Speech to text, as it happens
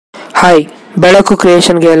Hi, ಬೆಳಕು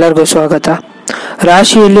ಕ್ರಿಯೇಷನ್ಗೆ ಎಲ್ಲರಿಗೂ ಸ್ವಾಗತ.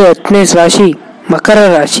 ರಾಶಿಯಲ್ಲಿ 10ನೇ ರಾಶಿ ಮಕರ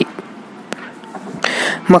ರಾಶಿ.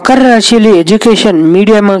 ಮಕರ ರಾಶಿಯಲ್ಲಿ ಎಜುಕೇಷನ್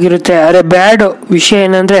ಮೀಡಿಯಮ್ ಆಗಿರುತ್ತೆ. ಆದರೆ ಬ್ಯಾಡ್ ವಿಷಯ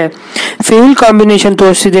ಏನಂದರೆ ಫೇಲ್ ಕಾಂಬಿನೇಷನ್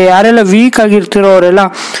ತೋರಿಸ್ತಿದೆ. ಯಾರೆಲ್ಲ ವೀಕ್ ಆಗಿರ್ತಿರೋ ಅವರೆಲ್ಲ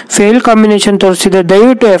ಫೇಲ್ ಕಾಂಬಿನೇಷನ್ ತೋರಿಸ್ತಿದೆ.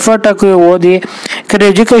 ದಯವಿಟ್ಟು ಎಫರ್ಟ್ ಹಾಕಿ ಓದಿ, ಯಾಕಂದರೆ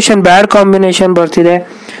ಎಜುಕೇಷನ್ ಬ್ಯಾಡ್ ಕಾಂಬಿನೇಷನ್ ಬರ್ತಿದೆ.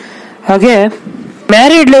 ಹಾಗೆ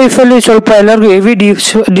ಮ್ಯಾರಿಡ್ ಲೈಫಲ್ಲಿ ಸ್ವಲ್ಪ ಎಲ್ಲರಿಗೂ ಹೆವಿ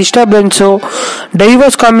ಡಿಸ್ಟರ್ಬೆನ್ಸು,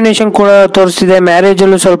 ಡೈವರ್ಸ್ ಕಾಂಬಿನೇಷನ್ ಕೂಡ ತೋರಿಸ್ತಿದೆ.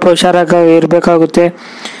 ಮ್ಯಾರೇಜಲ್ಲೂ ಸ್ವಲ್ಪ ಹುಷಾರಾಗಿ ಇರಬೇಕಾಗುತ್ತೆ.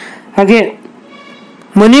 ಹಾಗೆ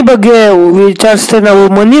ಮನಿ ಬಗ್ಗೆ ವಿಚಾರಿಸ್ತೇವೆ ನಾವು.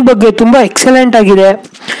 ಮನಿ ಬಗ್ಗೆ ತುಂಬ ಎಕ್ಸಲೆಂಟ್ ಆಗಿದೆ.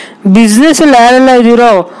 ಬಿಸ್ನೆಸ್ಸಲ್ಲಿ ಯಾರೆಲ್ಲ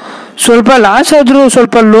ಇದ್ದೀರೋ ಸ್ವಲ್ಪ ಲಾಸ್ ಆದರೂ,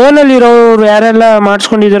 ಸ್ವಲ್ಪ ಲೋನಲ್ಲಿರೋರು ಯಾರೆಲ್ಲ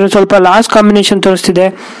ಮಾಡಿಸ್ಕೊಂಡಿದ್ದಾರೋ ಸ್ವಲ್ಪ ಲಾಸ್ ಕಾಂಬಿನೇಷನ್ ತೋರಿಸ್ತಿದೆ.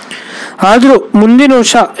 ಆದರೂ ಮುಂದಿನ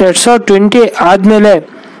ವರ್ಷ 2020 ಆದಮೇಲೆ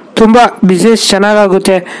ತುಂಬ ಬಿಸ್ನೆಸ್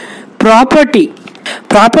ಚೆನ್ನಾಗಾಗುತ್ತೆ.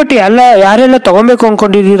 ಪ್ರಾಪರ್ಟಿ ಎಲ್ಲ ಯಾರೆಲ್ಲ ತೊಗೊಬೇಕು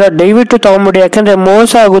ಅಂದ್ಕೊಂಡಿದ್ದೀರಾ ದಯವಿಟ್ಟು ತೊಗೊಂಬಿಡಿ, ಯಾಕಂದರೆ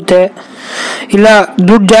ಮೋಸ ಆಗುತ್ತೆ. ಇಲ್ಲ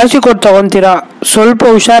ದುಡ್ಡು ಜಾಸ್ತಿ ಕೊಟ್ಟು ತೊಗೊತೀರಾ, ಸ್ವಲ್ಪ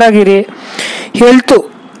ಹುಷಾರಾಗಿರಿ. ಹೆಲ್ತು,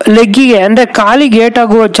 ಲೆಗ್ಗಿಗೆ ಅಂದರೆ ಕಾಲಿಗೆ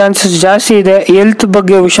ಏಟಾಗುವ ಚಾನ್ಸಸ್ ಜಾಸ್ತಿ ಇದೆ. ಹೆಲ್ತ್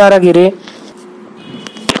ಬಗ್ಗೆ ಹುಷಾರಾಗಿರಿ.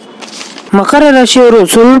 ಮಕರ ರಾಶಿಯವರು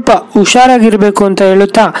ಸ್ವಲ್ಪ ಹುಷಾರಾಗಿರಬೇಕು ಅಂತ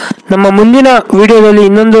ಹೇಳುತ್ತಾ, ನಮ್ಮ ಮುಂದಿನ ವಿಡಿಯೋದಲ್ಲಿ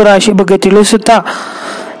ಇನ್ನೊಂದು ರಾಶಿ ಬಗ್ಗೆ ತಿಳಿಸುತ್ತಾ,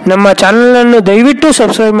 ನಮ್ಮ ಚಾನಲನ್ನು ದಯವಿಟ್ಟು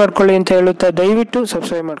ಸಬ್ಸ್ಕ್ರೈಬ್ ಮಾಡ್ಕೊಳ್ಳಿ ಅಂತ ಹೇಳುತ್ತಾ, ದಯವಿಟ್ಟು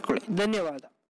ಸಬ್ಸ್ಕ್ರೈಬ್ ಮಾಡ್ಕೊಳ್ಳಿ. ಧನ್ಯವಾದ.